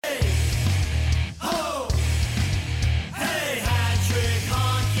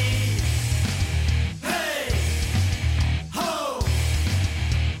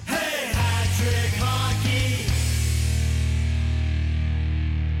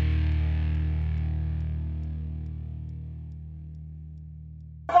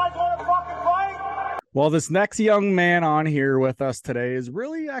Well, this next young man on here with us today is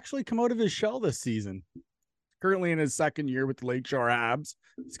really actually come out of his shell this season. Currently in his second year with the Lakeshore Habs.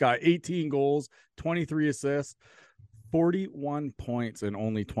 He's got 18 goals, 23 assists, 41 points in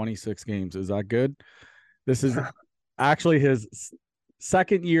only 26 games. Is that good? This is actually his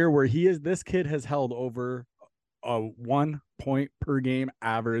second year where this kid has held over a 1 point per game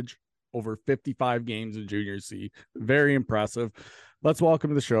average over 55 games in Junior C. Very impressive. Let's welcome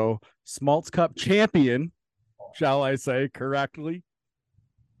to the show, Smalts Cup champion, shall I say correctly,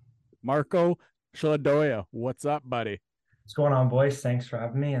 Marco Shaladoya. What's up, buddy? What's going on, boys? Thanks for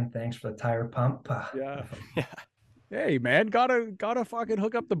having me, and thanks for the tire pump. Yeah. Hey man, gotta fucking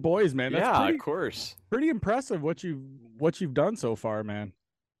hook up the boys, man. That's Yeah, of course. pretty impressive what you've done so far, man.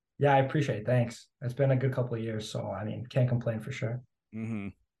 Yeah, I appreciate it. Thanks. It's been a good couple of years, so I mean, can't complain for sure. Mm-hmm.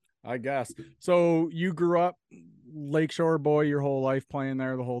 I guess. So you grew up Lakeshore boy your whole life, playing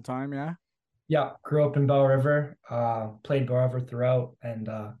there the whole time, yeah? Yeah, grew up in Bell River, played Bell River throughout, and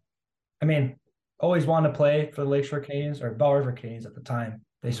I mean, always wanted to play for the Lakeshore Canadians or Bell River Canadians at the time.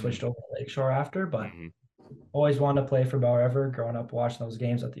 They switched over to Lakeshore after, but always wanted to play for Bell River. Growing up watching those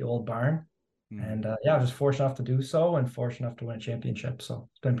games at the old barn, and yeah, I was fortunate enough to do so, and fortunate enough to win a championship. So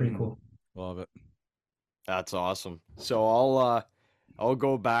it's been pretty cool. Love it. That's awesome. So I'll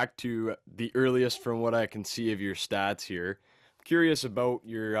go back to the earliest from what I can see of your stats here. I'm curious about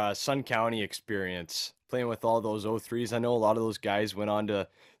your Sun County experience playing with all those O3s. I know a lot of those guys went on to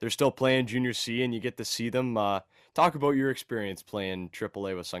they're still playing Junior C and you get to see them. Talk about your experience playing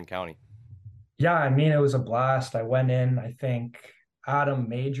AAA with Sun County. Yeah, I mean, it was a blast. I went in, I think Adam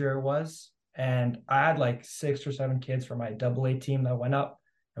Major was, and I had like 6 or 7 kids from my AA team that went up,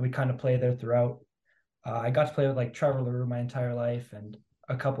 and we kind of played there throughout. I got to play with like Trevor LaRue my entire life and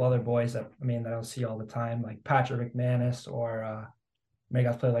a couple other boys that, I mean, that I don't see all the time, like Patrick McManus or I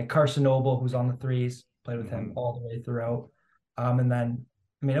got to play like Carson Noble, who's on the threes, played with him all the way throughout. And then,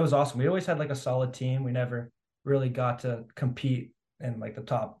 I mean, it was awesome. We always had like a solid team. We never really got to compete in like the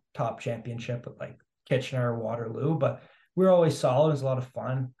top championship with like Kitchener or Waterloo, but we were always solid. It was a lot of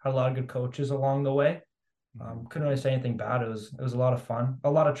fun. Had a lot of good coaches along the way. Couldn't really say anything bad. It was a lot of fun,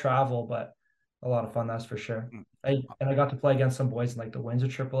 a lot of travel, but a lot of fun, that's for sure. I got to play against some boys in like the Windsor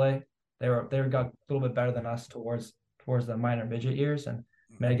AAA. They got a little bit better than us towards the minor midget years, and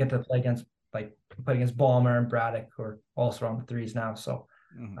I mean, I get to play against Balmer and Braddock, who are also on the threes now. So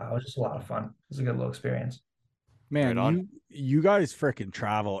it was just a lot of fun. It was a good little experience. Man, Right you guys freaking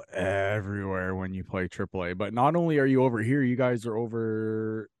travel everywhere when you play AAA. But not only are you over here, you guys are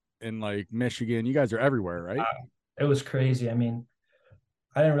over in like Michigan. You guys are everywhere, right? It was crazy. I mean,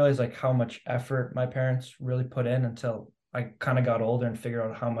 I didn't realize like how much effort my parents really put in until I kind of got older and figured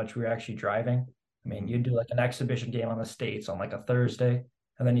out how much we were actually driving. I mean, you do like an exhibition game on the States on like a Thursday,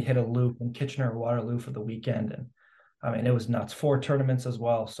 and then you hit a loop in Kitchener or Waterloo for the weekend. And I mean, it was nuts. 4 tournaments as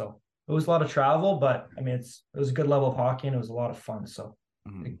well. So it was a lot of travel, but I mean, it was a good level of hockey and it was a lot of fun. So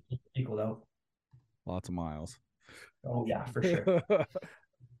it equaled out. Lots of miles. Oh yeah, for sure.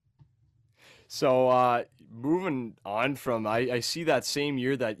 So moving on from I see that same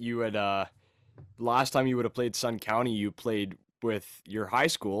year that you had last time you would have played Sun County, you played with your high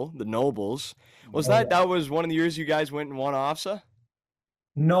school, the Nobles. Was Oh, that yeah. was one of the years you guys went and won OFSA?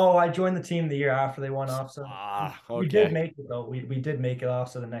 No, I joined the team the year after they won off. So we did Okay. make it though. We did make it off.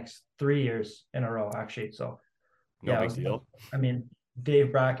 So the next 3 years in a row, actually. So No yeah, it big was. deal. I mean,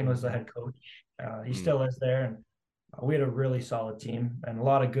 Dave Bracken was the head coach. He Mm. still is there, and we had a really solid team and a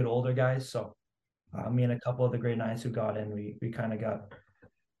lot of good older guys. So me and a couple of the grade nines who got in, we kind of got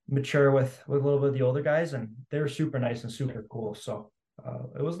mature with a little bit of the older guys, and they were super nice and super cool. So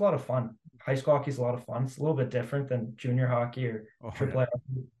it was a lot of fun. High school hockey is a lot of fun. It's a little bit different than junior hockey or Oh, triple A. A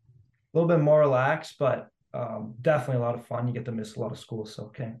little bit more relaxed, but definitely a lot of fun. You get to miss a lot of school, so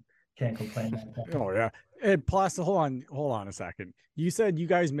can't complain. oh yeah. And plus, hold on a second. You said you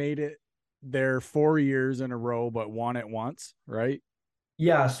guys made it there 4 years in a row, but won it once, right?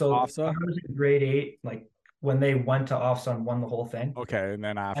 Yeah, so I OFSA. was in grade eight, like when they went to OFSA and won the whole thing. Okay, and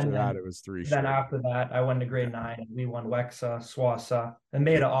then after And that, it was three then straight. after that, I went to grade Okay. nine and we won Wexa, Swassa, and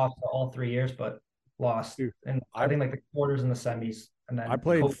made it off for all 3 years, but lost. Dude, And I I think like the quarters and the semis. And I then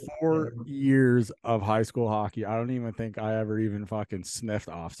played COVID. 4 years of high school hockey. I don't even think I ever even fucking sniffed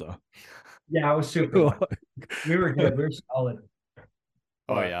OFSA. Yeah, I was super lucky. We were good. We were solid.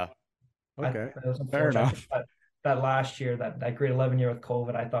 Oh But yeah. Okay, it was fair unfortunate. I think enough. that last year, that grade 11 year with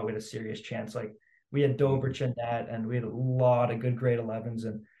COVID, I thought we had a serious chance. Like we had Dobrich and that, and we had a lot of good grade 11s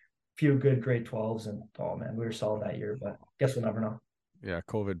and a few good grade 12s. And oh man, we were solid that year, but guess we'll never know. Yeah,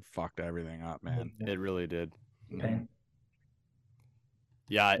 COVID fucked everything up, man. It really did. Mhm. Pain.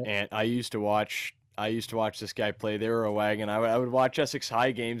 Yeah, and I used to watch I used to watch this guy play. They were a wagon. I would watch Essex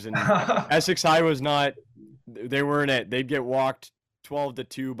High games, and Essex High was not. They weren't it. They'd get walked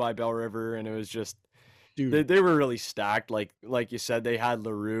 12-2 by Bell River, and it was just Dude, they were really stacked. Like you said, they had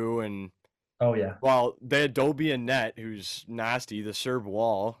LaRue and Oh yeah. well, they had Dobie and Net, who's nasty, the Serb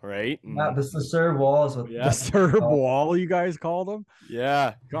wall, right? This is the serve walls with Yeah. the Serb wall, you guys called him?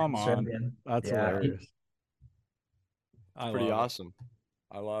 Yeah, Come on. Serbian. That's hilarious. pretty love it. awesome.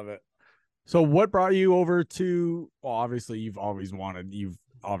 I love it. So what brought you over to, well, obviously you've obviously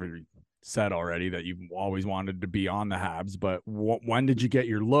said already that you've always wanted to be on the Habs, but when did you get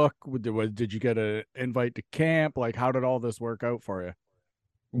your look? Did you get an invite to camp? Like, how did all this work out for you?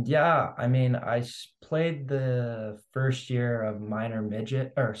 Yeah, I mean, played the first year of major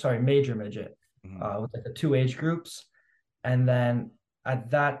midget, Mhm. with like the two age groups. And then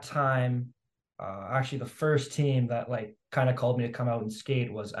at that time, actually the first team that like kind of called me to come out and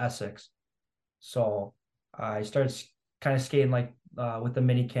skate was Essex. So I started kind of skating like with the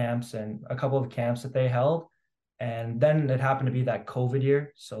mini camps and a couple of camps that they held. And then it happened to be that COVID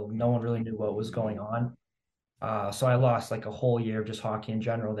year. So no one really knew what was going on. So I lost like a whole year of just hockey in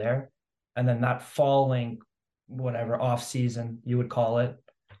general there. And then that following, whatever, off season, you would call it,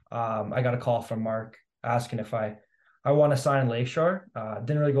 I got a call from Mark asking if I want to sign in Lakeshore.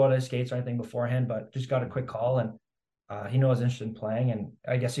 Didn't really go out of skates or anything beforehand, but just got a quick call and he knew I was interested in playing. And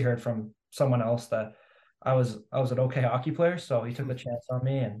I guess he heard from someone else that I was an okay hockey player. So he took the chance on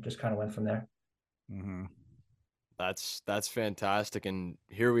me and just kind of went from there. Mm-hmm. That's fantastic, and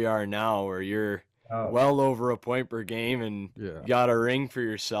here we are now, where you're Oh, well over a point per game and Yeah. got a ring for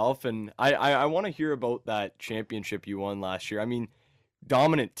yourself. And I want to hear about that championship you won last year. I mean,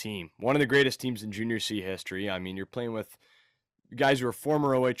 dominant team, one of the greatest teams in Junior C history. I mean, you're playing with guys who are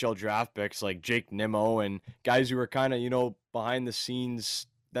former OHL draft picks like Jake Nimmo and guys who are kind of, behind the scenes.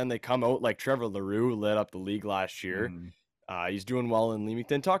 Then they come out like Trevor LaRue, who lit up the league last year. Mhm. He's doing well in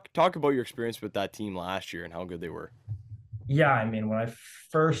Leamington. Talk about your experience with that team last year and how good they were. yeah. I mean, when I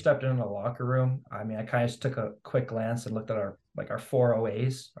first stepped into the locker room, I mean, I kind of just took a quick glance and looked at our four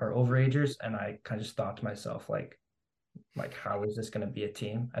OAs, our overagers, and I kind of just thought to myself, like how is this going to be a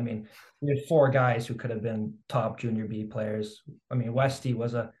team? I mean, we had four guys who could have been top junior B players. I mean, Westy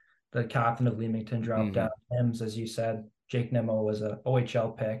was the captain of Leamington, dropped down. Hims, as you said, Jake Nimmo was a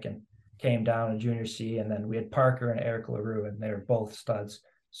OHL pick and came down to junior C, and then we had Parker and Eric LaRue, and they were both studs.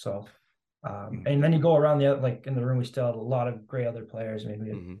 So, and then you go around like in the room, we still had a lot of great other players. I mean, we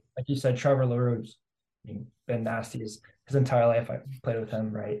had, like you said, Trevor LaRue's been nasty his entire life. I played with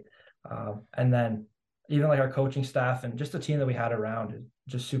him, right? And then even like our coaching staff and just the team that we had around is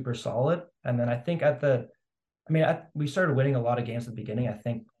just super solid. And then I think we started winning a lot of games at the beginning. I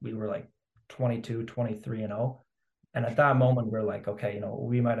think we were like 22, 23-0. And at that moment, we're like, okay,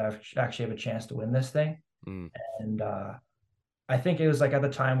 we might actually have a chance to win this thing. And I think it was like at the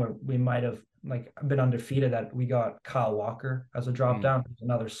time where we might have like been undefeated that we got Kyle Walker as a drop down,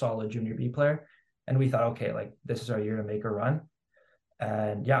 another solid junior B player. And we thought, okay, like this is our year to make a run.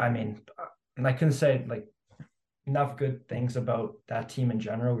 And yeah, I mean, and I couldn't say like enough good things about that team in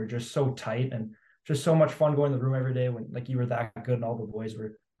general. We're just so tight and just so much fun going to the room every day when like you were that good and all the boys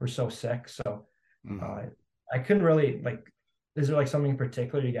were so sick. So I couldn't really like, is there like something in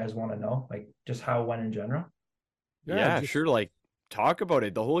particular you guys want to know? Like just how it went in general? Yeah, sure. Like talk about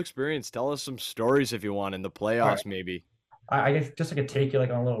it, the whole experience. Tell us some stories if you want in the playoffs, maybe. I guess just I could take you like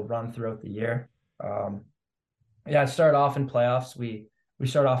on a little run throughout the year. Yeah, it started off in playoffs. We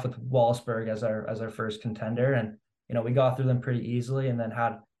started off with Wallaceburg as our first contender, and we got through them pretty easily, and then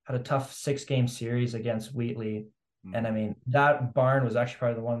had a tough 6-game series against Wheatley. And I mean, that barn was actually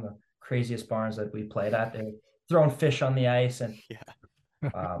probably one of the craziest barns that we played at. They were throwing fish on the ice, and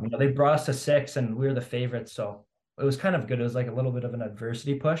they brought us to 6, and we were the favorites, so it was kind of good. It was like a little bit of an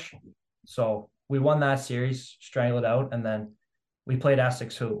adversity push. So we won that series, strangled it out, and then we played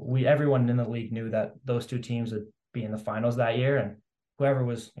Essex, who everyone in the league knew that those two teams would be in the finals that year, and whoever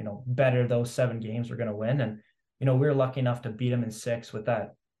was better those 7 games were going to win. And we were lucky enough to beat them in 6 with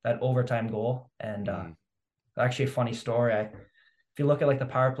that overtime goal. And actually a funny story, if you look at like the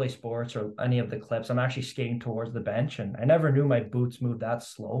Power Play Sports or any of the clips, I'm actually skating towards the bench, and I never knew my boots moved that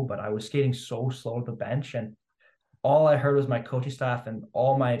slow, but I was skating so slow to the bench, and all I heard was my coaching staff and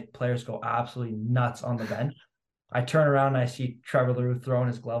all my players go absolutely nuts on the bench. I turn around and I see Trevor LaRue throwing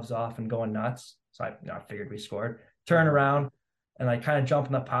his gloves off and going nuts. So I figured we scored. Turn around and I kind of jump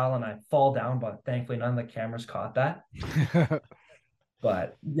in the pile and I fall down, but thankfully none of the cameras caught that.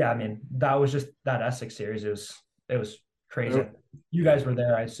 But yeah, I mean, that was just that Essex series. It was crazy. You guys were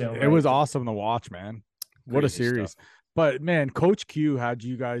there, I assume. It was awesome to watch, man. What a series. But man, Coach Q had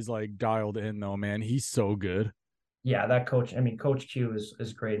you guys like dialed in though, man. He's so good. Yeah, that coach. I mean, Coach Q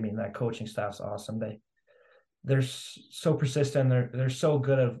is great. I mean, that coaching staff's awesome. They're so persistent. They're so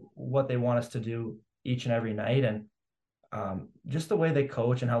good at what they want us to do each and every night, and just the way they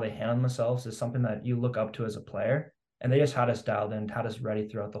coach and how they handle themselves is something that you look up to as a player. And they just had us dialed in, had us ready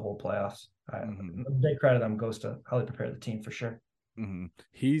throughout the whole playoffs. Big credit to them goes to how they prepare the team for sure.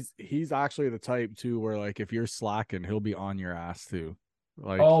 He's actually the type too where like if you're slacking, he'll be on your ass too.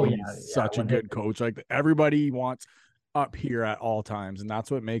 Like Oh he's yeah, such a good coach. Like everybody wants up here at all times, and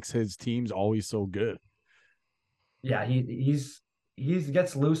that's what makes his teams always so good. yeah. He's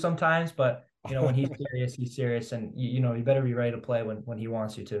gets loose sometimes, but when he's serious, and you better be ready to play when he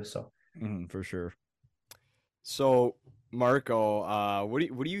wants you to. So For sure. So, Marco, what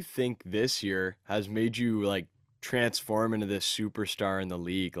do you think this year has made you like transform into this superstar in the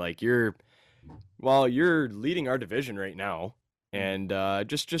league? Like you're leading our division right now, and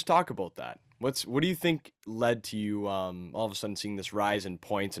just talk about that. What do you think led to you all of a sudden seeing this rise in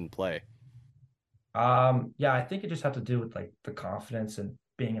points and play? yeah, I think it just had to do with like the confidence and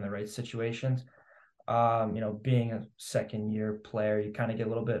being in the right situations. Being a second year player, you kind of get a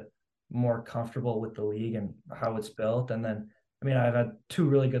little bit more comfortable with the league and how it's built. And then, I mean, I've had two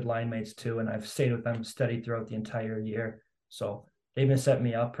really good line mates too, and I've stayed with them steady throughout the entire year. So they've been setting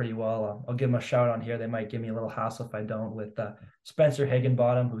me up pretty well. I'll give them a shout on here. They might give me a little hassle if I don't with Spencer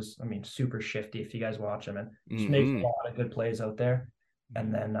Higginbottom, who's, I mean, super shifty if you guys watch him and just makes a lot of good plays out there.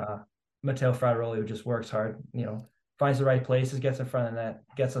 And then Matteo Frateroli, who just works hard, finds the right places, gets in front of the net,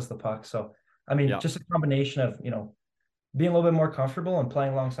 gets us the puck. So, I mean, just a combination of, being a little bit more comfortable and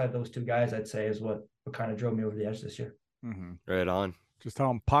playing alongside those two guys, I'd say is what kind of drove me over the edge this year. Right on. Just tell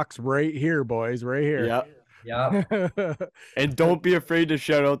them puck's right here, boys, right here. Yeah. Yeah. And don't be afraid to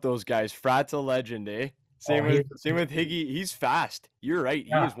shout out those guys. Frat's a legend, eh? Same with Higgy. He's fast. You're right.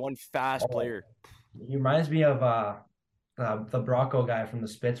 He is one fast player. He reminds me of the Brocco guy from the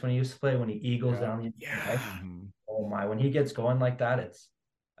Spits when he used to play, when he eagles down the Oh my, when he gets going like that,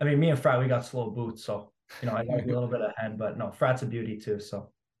 I mean, me and Frat, we got slow boots, so I might be a little bit ahead, but no, Frat's a beauty too, so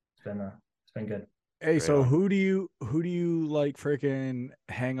it's been good. Hey, so who do you like freaking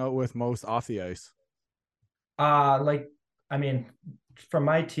hang out with most off the ice? I mean, from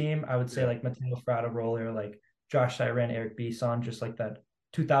my team, I would say like Matteo Frateroli, or like Josh Siren, Eric Bisson, just like that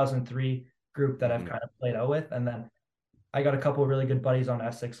 2003 group that I've kind of played out with. And then I got a couple of really good buddies on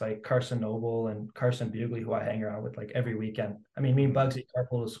Essex, like Carson Noble and Carson Bugley, who I hang around with like every weekend. I mean, me and Bugsy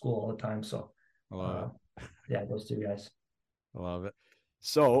carpool to school all the time. So yeah, those two guys. I love it.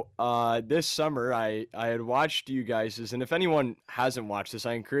 So this summer I had watched you guys', and if anyone hasn't watched this,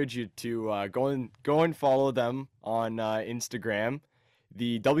 I encourage you to go and follow them on Instagram,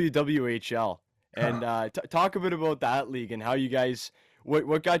 the WWHL, and talk a bit about that league and how you guys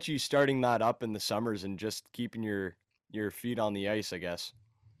what got you starting that up in the summers and just keeping your feet on the ice, I guess.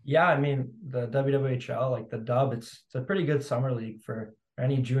 Yeah, I mean, the WWHL, like the dub, it's a pretty good summer league for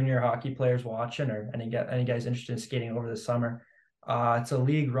any junior hockey players watching, or any guys interested in skating over the summer. It's a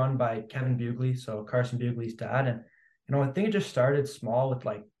league run by Kevin Bugley, so Carson Bugley's dad. And, I think it just started small with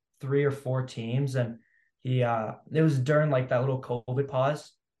like 3 or 4 teams. And it was during like that little COVID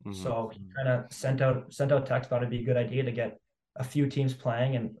pause. So he kind of sent out text, thought it'd be a good idea to get a few teams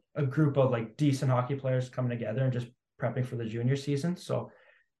playing and a group of like decent hockey players coming together and just prepping for the junior season. So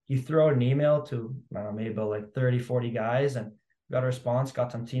he threw out an email to maybe about like 30, 40 guys, and got a response,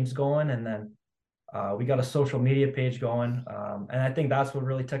 got some teams going. And then we got a social media page going. And I think that's what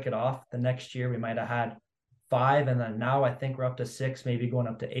really took it off. The next year we might have had 5, and then now I think we're up to 6, maybe going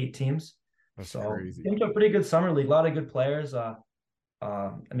up to 8 teams. That's crazy. Into a pretty good summer league, a lot of good players. I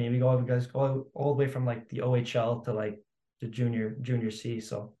mean, we go all the way from like the OHL to like the junior C.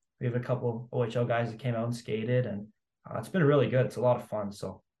 So we have a couple OHL guys that came out and skated, and it's been really good. It's a lot of fun.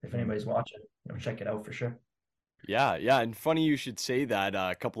 So if anybody's watching, check it out for sure. Yeah, and funny you should say that.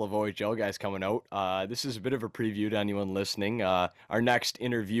 A couple of OHL guys coming out. This is a bit of a preview to anyone listening. Our next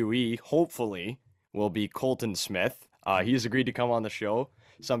interviewee, hopefully, will be Colton Smith. He has agreed to come on the show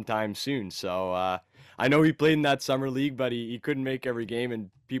sometime soon. So I know he played in that summer league, but he couldn't make every game,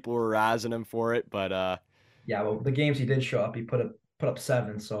 and people were razzing him for it. But yeah, well, the games he did show up, he put up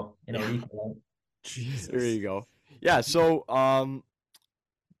 7. So equal. Jesus, there you go. Yeah. So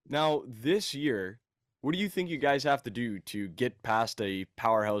now this year, what do you think you guys have to do to get past a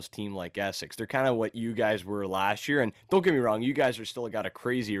powerhouse team like Essex? They're kind of what you guys were last year. And don't get me wrong, you guys are still got a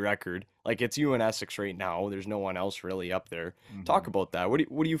crazy record. Like, it's you and Essex right now. There's no one else really up there. Talk about that. What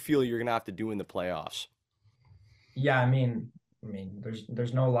do you feel you're going to have to do in the playoffs? Yeah, I mean,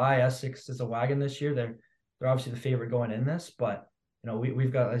 there's no lie. Essex is a wagon this year. they're obviously the favorite going in this, but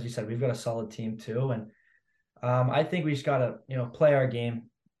we've got, as you said, we've got a solid team too. And I think we just gotta, play our game,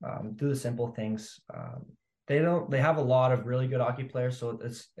 do the simple things. They have a lot of really good hockey players, so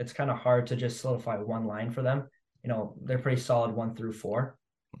it's kind of hard to just solidify one line for them. They're pretty solid 1 through 4.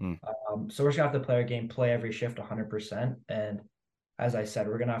 So we're just gonna have to play our game, play every shift 100%. And as I said,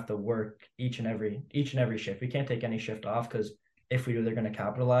 we're gonna have to work each and every shift. We can't take any shift off, because if we do, they're gonna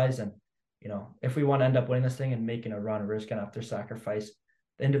capitalize. And if we want to end up winning this thing and making a run, we're just gonna have to sacrifice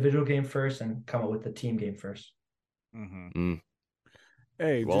the individual game first and come up with the team game first.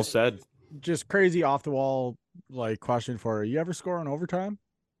 Hey, well said. Just crazy off the wall question for you. You ever score in overtime?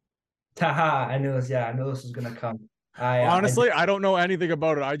 Haha, I knew this. Yeah, I knew this was gonna come. Honestly, I don't know anything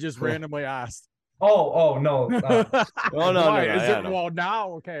about it. I just randomly asked. Oh no. No. Is it well now?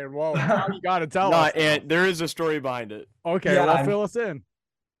 Okay, well now you got to tell us. And there is a story behind it. Okay, well fill us in.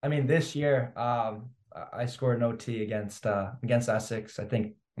 I mean, this year, I scored an OT against Essex. I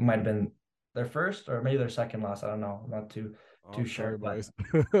think it might have been their first or maybe their second loss. I don't know. I'm not too sure. But,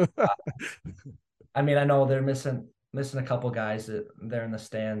 I mean, I know they're missing a couple guys that they're in the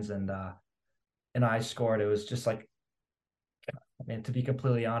stands, and I scored. It was just like, I mean, to be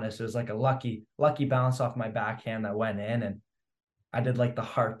completely honest, it was like a lucky bounce off my backhand that went in, and I did like the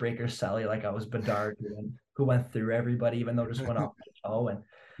heartbreaker celly, like I was Bedard, who went through everybody, even though it just went off my toe. And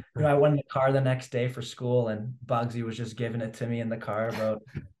I went in the car the next day for school, and Bugsy was just giving it to me in the car about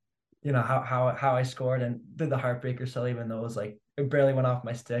how I scored, and did the heartbreaker celly, even though it was like it barely went off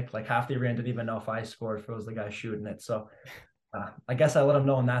my stick. Like half the arena didn't even know if I scored, if it was the guy shooting it. So I guess I let him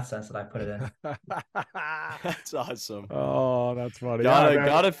know in that sense that I put it in. That's awesome. Oh, that's funny.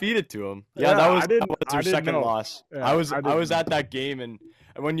 Gotta feed it to him. Yeah, that was their second loss. Yeah, I was at that game, and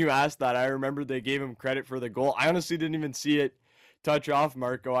when you asked that, I remember they gave him credit for the goal. I honestly didn't even see it touch off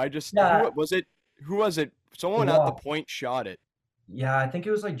Marco. I just who was it? Someone at the point shot it. Yeah, I think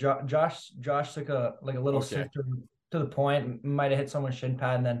it was like Josh took a little shift to the point, might have hit someone's shin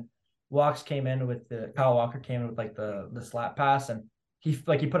pad, and then Kyle Walker came in with like the slap pass, and he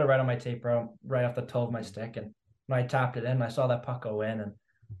put it right on my tape, right off the toe of my stick. And when I tapped it in, I saw that puck go in. And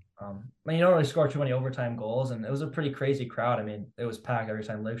you don't really score too many overtime goals, and it was a pretty crazy crowd. I mean, it was packed every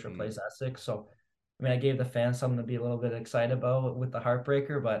time Lakeshore plays Essex. So I mean, I gave the fans something to be a little bit excited about with the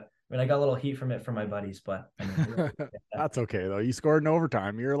heartbreaker, but I mean, I got a little heat from it from my buddies, but I mean, that's okay though. You scored in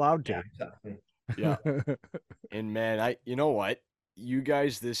overtime. You're allowed to. Yeah, exactly. Yeah. And man, you know what? You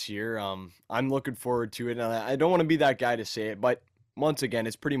guys this year, I'm looking forward to it. And I don't want to be that guy to say it, but once again,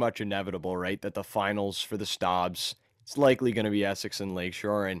 it's pretty much inevitable, right? That the finals for the Staubs, it's likely going to be Essex and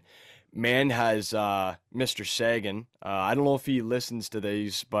Lakeshore. And man has Mr. Sagan. I don't know if he listens to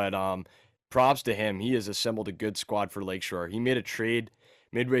these, but props to him. He has assembled a good squad for Lakeshore. He made a trade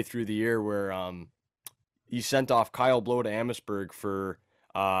midway through the year where he sent off Kyle Blow to Amherstburg for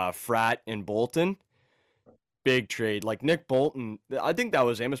Frat and Bolton. Big trade. Like Nick Bolton, I think that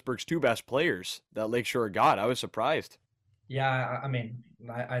was Amherstburg's 2 best players that Lakeshore got. I was surprised. Yeah, I mean,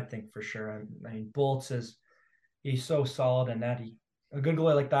 I think for sure. I mean, Bolts he's so solid, and that a good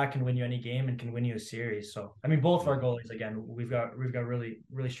goalie like that can win you any game and can win you a series. So I mean, both of our goalies, again, we've got really,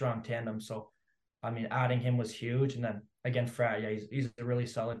 really strong tandem. So I mean, adding him was huge. And then again, Frat, yeah, he's a really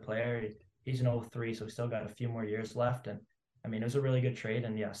solid player. He's an 03, so we still got a few more years left. And I mean, it was a really good trade.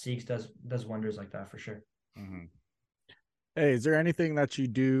 And yeah, Seeks does wonders like that for sure. Mm-hmm. Hey, is there anything that you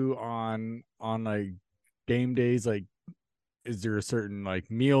do on like game days? Like, is there a certain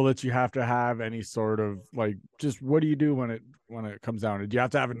like meal that you have to have? Any sort of like, just what do you do when it comes down? Do you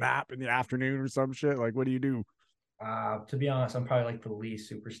have to have a nap in the afternoon or some shit? Like, what do you do? To be honest, I'm probably like the least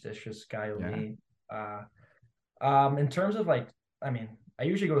superstitious guy of me. In terms of like, I mean, I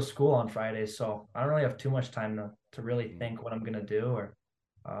usually go to school on Fridays, so I don't really have too much time to really think what I'm gonna do or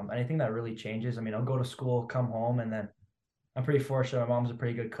anything that really changes. I mean, I'll go to school, come home, and then I'm pretty fortunate. My mom's a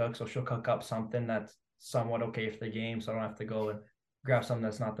pretty good cook, so she'll cook up something that's somewhat okay for the game, so I don't have to go and grab something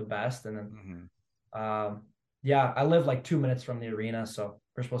that's not the best. And then, yeah, I live like 2 minutes from the arena, so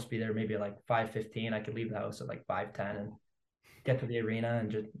we're supposed to be there maybe like 5:15. I could leave the house at like 5:10 and get to the arena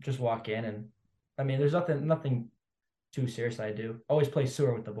and just walk in. And I mean, there's nothing too serious I do. Always play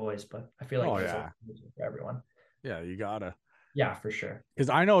sewer with the boys, but I feel like for everyone. Yeah, you gotta. Yeah, for sure. Because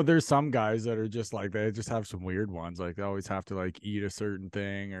I know there's some guys that are just like, they just have some weird ones. Like they always have to like eat a certain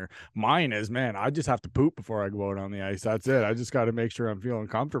thing, or mine is, man, I just have to poop before I go out on the ice. That's it. I just got to make sure I'm feeling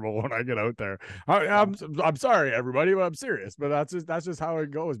comfortable when I get out there. I'm sorry, everybody, but I'm serious. But that's just how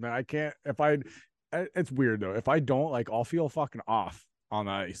it goes, man. I can't, it's weird though. If I don't, like, I'll feel fucking off on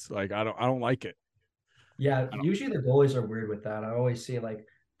the ice. Like I don't like it. Yeah, usually the goalies are weird with that. I always see like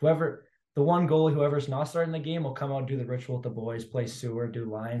whoever the one goalie, whoever's not starting the game, will come out and do the ritual with the boys, play sewer, do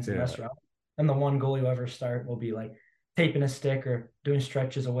lines, and mess around. And the one goalie, whoever start, will be like taping a stick or doing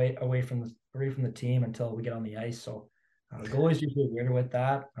stretches away from the team until we get on the ice. So goalies usually weirder with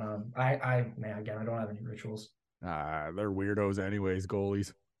that. Man, again, I don't have any rituals. They're weirdos anyways,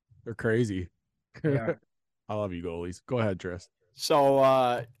 goalies. They're crazy. Yeah. I love you, goalies. Go ahead, Tris.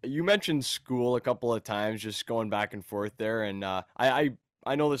 So you mentioned school a couple of times, just going back and forth there, and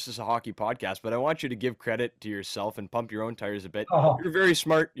I know this is a hockey podcast, but I want you to give credit to yourself and pump your own tires a bit. Oh. You're very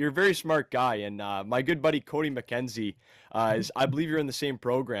smart. You're a very smart guy, and my good buddy Cody McKenzie is. I believe you're in the same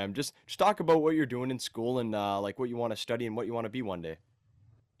program. Just talk about what you're doing in school and like what you want to study and what you want to be one day.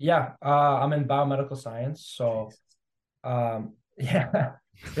 Yeah, I'm in biomedical science, so yeah,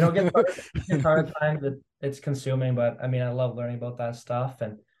 get hard times. It's consuming, but I mean, I love learning about that stuff,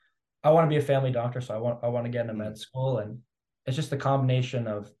 and I want to be a family doctor, so I want to get into med school, and it's just a combination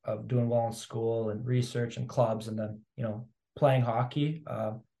of doing well in school and research and clubs, and then playing hockey.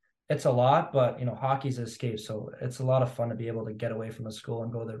 It's a lot, but hockey's an escape, so it's a lot of fun to be able to get away from the school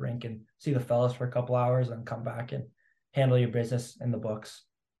and go to the rink and see the fellas for a couple hours, and come back and handle your business in the books.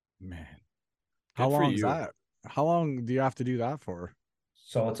 Man, how long is that? How long do you have to do that for?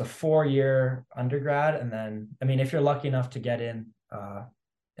 So it's a 4-year undergrad, and then if you're lucky enough to get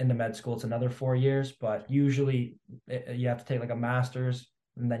into med school, it's another 4 years. But usually you have to take like a master's,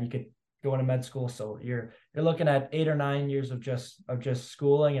 and then you could go into med school. So you're looking at 8 or 9 years of just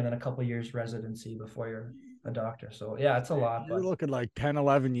schooling, and then a couple of years residency before you're a doctor. So yeah, it's a lot. You're looking like 10,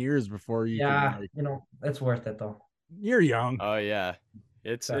 11 years before you. Yeah, it's worth it though. You're young. Oh yeah,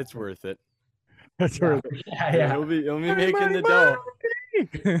 it's worth it. That's worth it. Yeah. You'll be making the dough.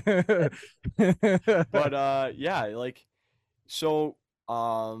 But yeah, like so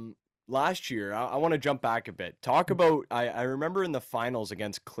last year, I want to jump back a bit. Talk about I remember in the finals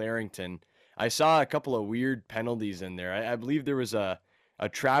against Clarington, I saw a couple of weird penalties in there. I believe there was a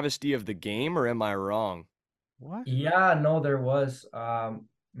travesty of the game, or am I wrong? What? Yeah, no, there was. That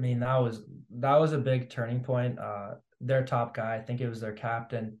was a big turning point. Their top guy, I think it was their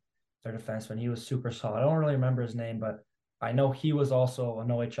captain, their defenseman, he was super solid. I don't really remember his name, but I know he was also an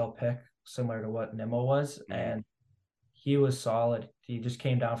OHL pick, similar to what Nimmo was, and he was solid. He just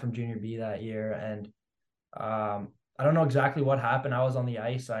came down from Junior B that year, and I don't know exactly what happened. I was on the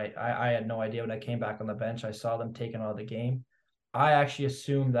ice. I had no idea when I came back on the bench. I saw them taken out of the game. I actually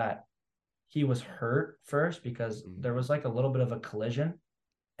assumed that he was hurt first because there was like a little bit of a collision.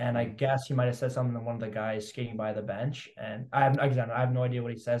 And I guess he might have said something to one of the guys skating by the bench. And I have no idea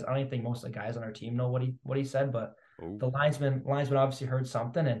what he says. I don't even think most of the guys on our team know what he said, but the linesman obviously heard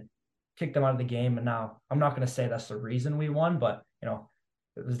something and kicked them out of the game. And now I'm not going to say that's the reason we won, but it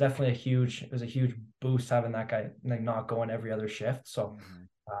was definitely a huge boost having that guy like not going every other shift. So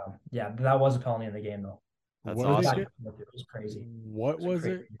yeah, that was a penalty in the game though. That's awesome. It was crazy. What was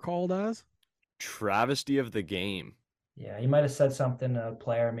it called as? Travesty of the game. Yeah, he might have said something to a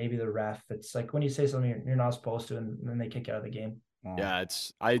player, maybe the ref. It's like when you say something you're not supposed to, and then they kick you out of the game. Yeah,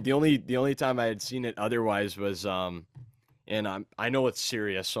 the only time I had seen it otherwise was and I know it's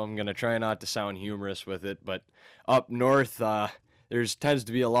serious, so I'm gonna try not to sound humorous with it, but up north there's tends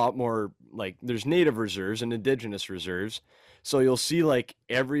to be a lot more like there's native reserves and indigenous reserves, so you'll see like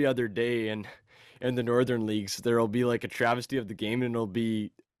every other day in the northern leagues there'll be like a travesty of the game, and it'll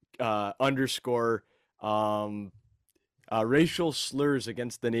be underscore racial slurs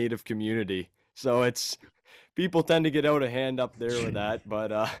against the native community. So it's people tend to get out of hand up there with that, but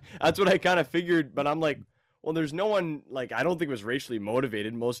that's what I kind of figured. But I'm like, well, there's no one like I don't think it was racially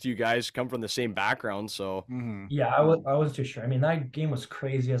motivated. Most of you guys come from the same background, so yeah, I wasn't too sure. I mean, that game was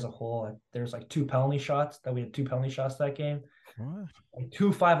crazy as a whole. There's like 2 penalty shots that game. What? Like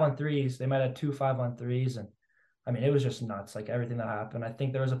 2 5-on-3s. They might have 2 5-on-3s, and I mean, it was just nuts. Like everything that happened. I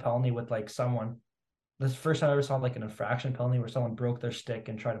think there was a penalty with like someone. This is the first time I ever saw like an infraction penalty where someone broke their stick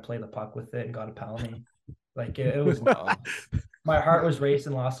and tried to play the puck with it and got a penalty. Like it was my heart was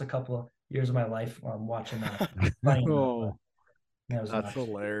racing. Lost a couple of years of my life watching that. Oh, that's nuts.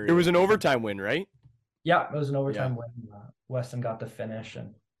 Hilarious. It was an overtime win, right? Yeah, it was an overtime win. Weston got the finish,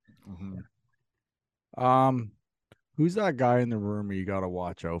 and who's that guy in the room you got to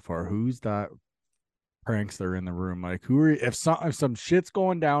watch out for? Who's that prankster in the room? Like, who are if some shit's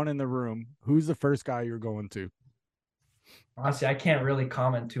going down in the room, who's the first guy you're going to? Honestly, I can't really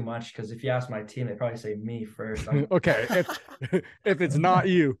comment too much because if you ask my team, they probably say me first. Okay, if it's not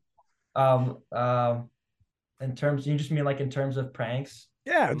you, in terms, you just mean like in terms of pranks?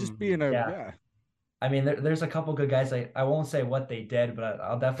 Yeah, just being yeah. I mean, there's a couple good guys. I won't say what they did, but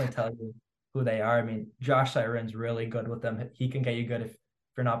I'll definitely tell you who they are. I mean, Josh Siren's really good with them. He can get you good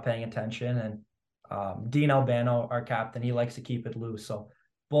you're not paying attention. And Dean Albano, our captain, he likes to keep it loose. So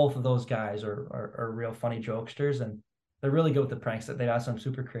both of those guys are real funny jokesters, and they're really good with the pranks. That they got some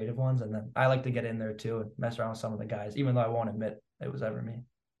super creative ones, and then I like to get in there too and mess around with some of the guys, even though I won't admit it was ever me.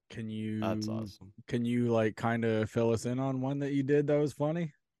 That's awesome. Can you like kind of fill us in on one that you did that was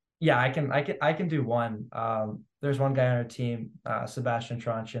funny? Yeah, I can do one. There's one guy on our team, Sebastian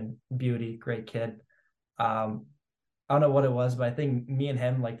Tronchin, beauty, great kid. Um, I don't know what it was, but I think me and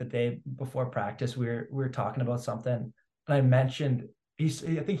him, like the day before practice, we were talking about something, and I mentioned I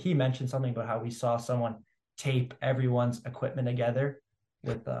think he mentioned something about how we saw someone tape everyone's equipment together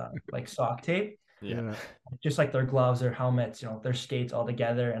with like sock tape, Yeah. just like their gloves, their helmets, their skates all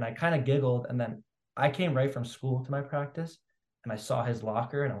together. And I kind of giggled, and then I came right from school to my practice, and I saw his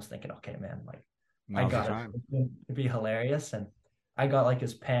locker, and I was thinking, okay, man, like I Now's the got it. time. It'd be hilarious. And I got like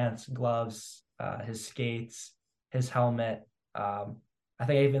his pants, gloves, his skates, his helmet. I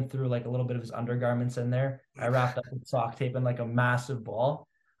think I even threw like a little bit of his undergarments in there. I wrapped up with sock tape in like a massive ball.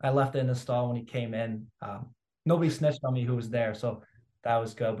 I left it in the stall when he came in. Nobody snitched on me who was there, so that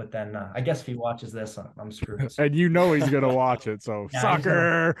was good. But then I guess if he watches this, I'm screwed. So, And you know he's gonna watch it. So yeah,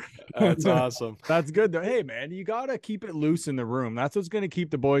 sucker. That's awesome. That's good though. Hey man, you gotta keep it loose in the room. That's what's gonna keep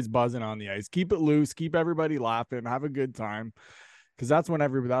the boys buzzing on the ice. Keep it loose, keep everybody laughing, have a good time. Because that's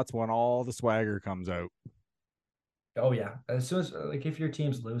when all the swagger comes out. oh yeah, as soon as like if your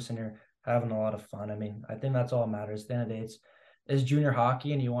team's loose and you're having a lot of fun, I mean, I think that's all that matters. At the end of the day, it's junior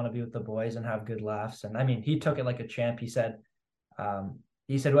hockey, and you want to be with the boys and have good laughs. And I mean, he took it like a champ. Um,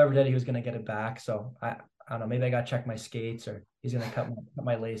 he said whoever did, he was gonna get it back. So I don't know, maybe I got to check my skates, or he's gonna cut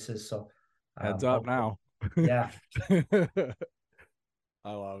my laces. So Heads up hopefully, now. yeah.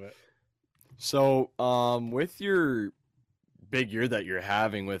 I love it. So, with your big year that you're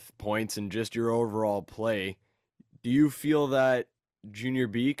having with points and just your overall play, do you feel that Junior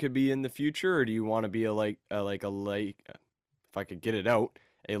B could be in the future, or do you want to be if I could get it out,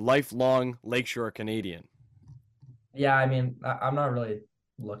 a lifelong Lakeshore Canadian? Yeah, I mean, I'm not really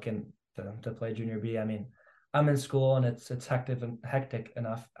looking to play junior B. I mean, I'm in school, and it's hectic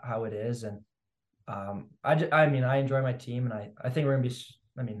enough how it is. And I mean, I enjoy my team, and I think we're gonna be.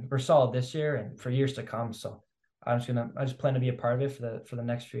 I mean, we're solid this year and for years to come. So I just plan to be a part of it for the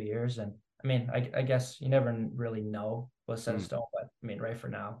next few years. And I mean, I guess you never really know what's set in Mm. stone, but I mean, right for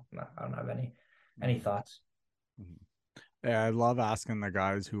now, I don't have any thoughts. Yeah, I love asking the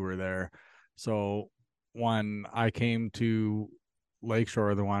guys who were there. So when I came to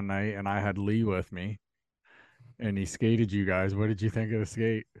Lakeshore the one night and I had Lee with me and he skated you guys, what did you think of the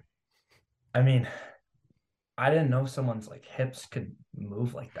skate? I mean, I didn't know someone's like hips could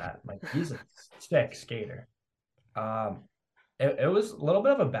move like that. Like he's a sick skater. Um, it was a little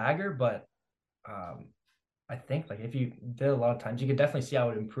bit of a bagger, but um, I think like if you did a lot of times, you could definitely see how it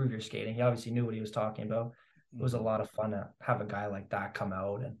would improve your skating. He obviously knew what he was talking about. It was a lot of fun to have a guy like that come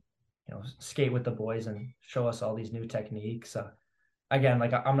out and skate with the boys and show us all these new techniques. Again,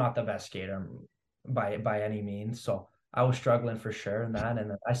 like I'm not the best skater by any means, so I was struggling for sure in that. And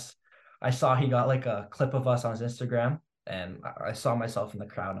then I saw he got like a clip of us on his Instagram, and I saw myself in the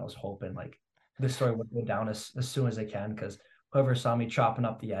crowd, and I was hoping like this story would go down as soon as it can, because whoever saw me chopping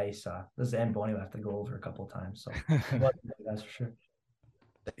up the ice, the Zamboni would have to go over a couple of times. So that's for sure.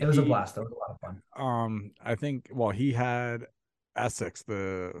 It was a He blast. It was a lot of fun. I think he had Essex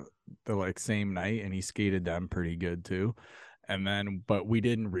the like same night and he skated them pretty good too. And then but we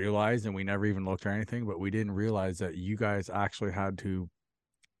didn't realize, and we never even looked or anything, but we didn't realize that you guys actually had to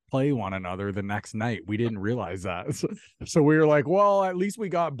play one another the next night. We didn't realize that. So we were like, well, at least we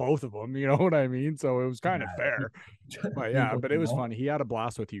got both of them, you know what I mean? So it was kind of Yeah, fair. But you yeah, would but it was know. fun. He had a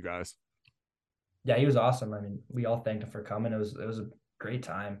blast with you guys. Yeah, he was awesome. I mean, we all thanked him for coming. It was a great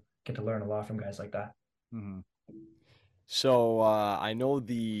time. Get to learn a lot from guys like that. Mhm. So, I know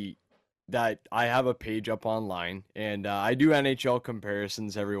that I have a page up online, and I do NHL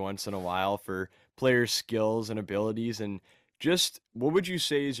comparisons every once in a while for players' skills and abilities. And just what would you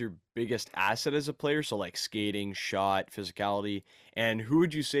say is your biggest asset as a player? So, like skating, shot, physicality, and who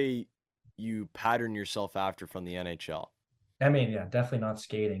would you say you pattern yourself after from the NHL? I mean, yeah, definitely not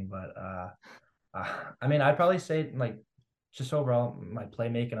skating, but I mean, I'd probably say like just overall my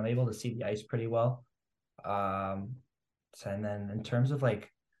playmaking, I'm able to see the ice pretty well. Um, and then in terms of like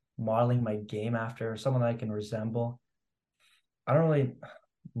modeling my game after someone that I can resemble, I don't really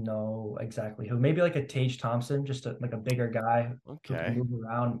know exactly who. Maybe like a Tage Thompson, just like a bigger guy who can Okay. move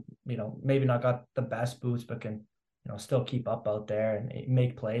around. Maybe not got the best boots, but can still keep up out there and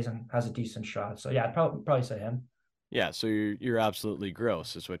make plays and has a decent shot. So yeah, I'd probably say him. Yeah, so you're absolutely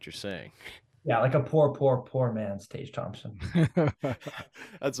gross, is what you're saying. Yeah, like a poor man's Tage Thompson.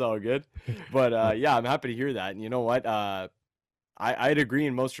 That's all good. But yeah, I'm happy to hear that. And you know what? I'd agree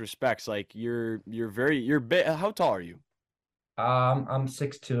in most respects. Like you're big. How tall are you? I'm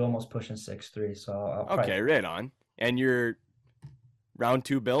 6'2", almost pushing 6'3", so I'll Okay, probably... right on. And you're round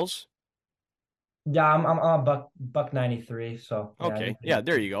two bills? Yeah, I'm a buck 93, so yeah. Okay. Yeah,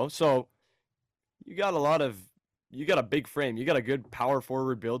 there you go. So you got a big frame. You got a good power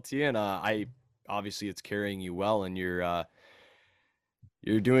forward build to you, and I obviously it's carrying you well, and you're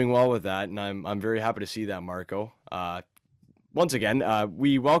doing well with that, and I'm very happy to see that, Marco. Once again,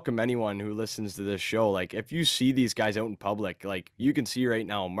 we welcome anyone who listens to this show. Like, if you see these guys out in public, like you can see right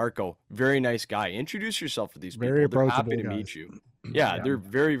now, Marco, very nice guy. Introduce yourself to these Very people. They're approachable happy to guys. meet you. Yeah, they're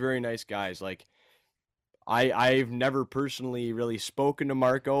very, very nice guys. Like, I've never personally really spoken to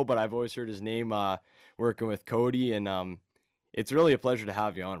Marco, but I've always heard his name working with Cody, and it's really a pleasure to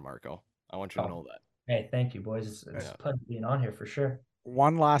have you on, Marco. I want you to know that. Hey, thank you, boys. It's a pleasure being on here for sure.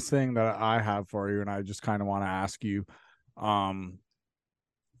 One last thing that I have for you, and I just kind of want to ask you,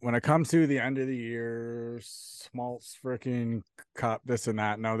 when it comes to the end of the year, Smaltz freaking cup, this and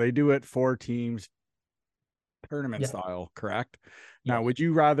that. Now they do it 4 teams tournament style, correct? Yeah. Now, would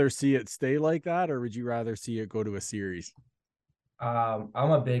you rather see it stay like that, or would you rather see it go to a series? I'm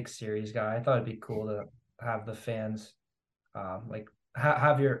a big series guy. I thought it'd be cool to have the fans, like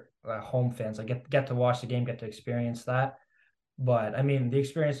have your home fans, like get to watch the game, get to experience that. But I mean, the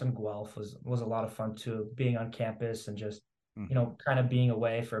experience in Guelph was a lot of fun too, being on campus and just kind of being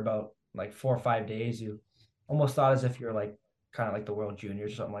away for about like 4 or 5 days. You almost thought as if you're like kind of like the World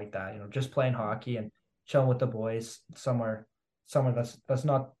Juniors or something like that. Just playing hockey and chilling with the boys somewhere that's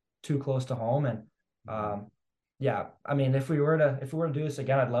not too close to home. And yeah, I mean, if we were to do this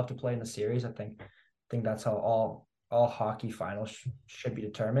again, I'd love to play in the series. I think that's how all hockey finals should be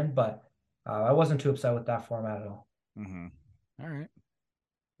determined. But I wasn't too upset with that format at all. All right,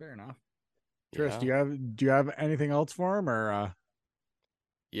 fair enough. Trish, do you have anything else for him, or?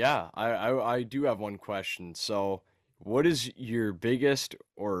 Yeah, I do have one question. So, what is your biggest,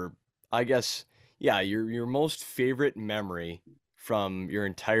 or I guess, yeah, your most favorite memory from your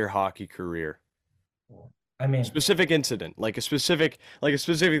entire hockey career? I mean, specific incident, like a specific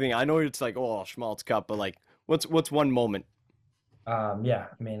thing. I know it's like, oh, Schmaltz Cup, but like, what's one moment? Yeah,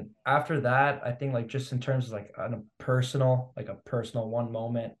 I mean, after that, I think like just in terms of like a personal one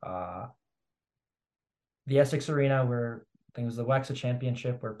moment, the Essex Arena where I think it was the Wexa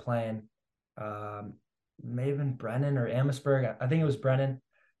Championship, we're playing may have been Brennan or Amherstburg. I think it was Brennan.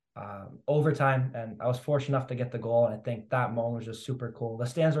 Overtime, and I was fortunate enough to get the goal, and I think that moment was just super cool. The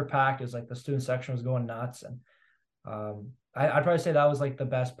stands were packed. It was like the student section was going nuts, and I'd probably say that was like the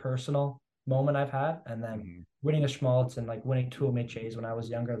best personal moment I've had. And then winning a Schmaltz and like winning 2 MHAs when I was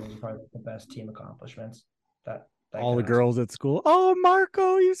younger, those were probably like the best team accomplishments. That all the girls at school. Oh,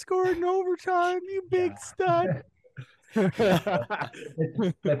 Marco, you scored in overtime, you big stud. They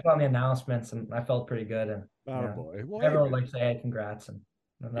put on the announcements, and I felt pretty good. And boy. Well, everyone would like say, "Hey, congrats!" And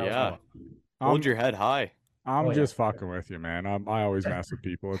yeah, hold your head high. I'm just fucking with you, man. I always mess with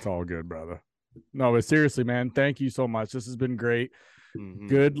people. It's all good, brother. No, but seriously, man, thank you so much. This has been great.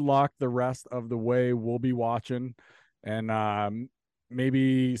 Good luck the rest of the way. We'll be watching, and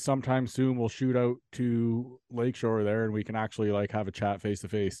maybe sometime soon we'll shoot out to Lakeshore there, and we can actually like have a chat face to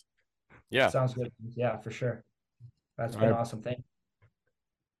face. Yeah, sounds good. Yeah, for sure. That's been awesome.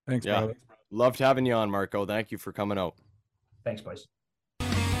 Thanks, brother. Loved having you on, Marco. Thank you for coming out. Thanks, boys.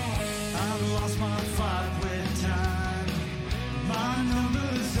 I've lost my fight with time. My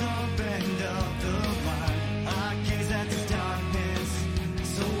numbers up and up the line. I gaze at the darkness,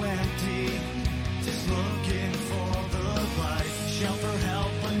 so empty, just looking for the light. Shout for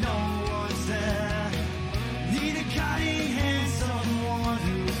help, but no one's there. Need a guiding hand, someone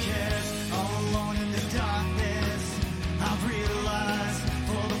who cares. All alone in the darkness, I've realized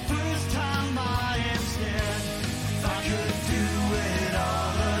for the first time I am scared. If I could do it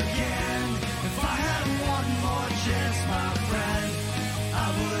all again, if I had one more chance, my friend, I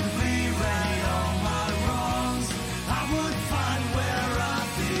would rewrite all my wrongs. I would find where I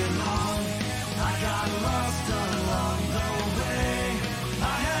belong. I got lost along the way.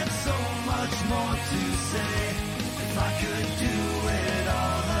 I had so much more to say. If I could do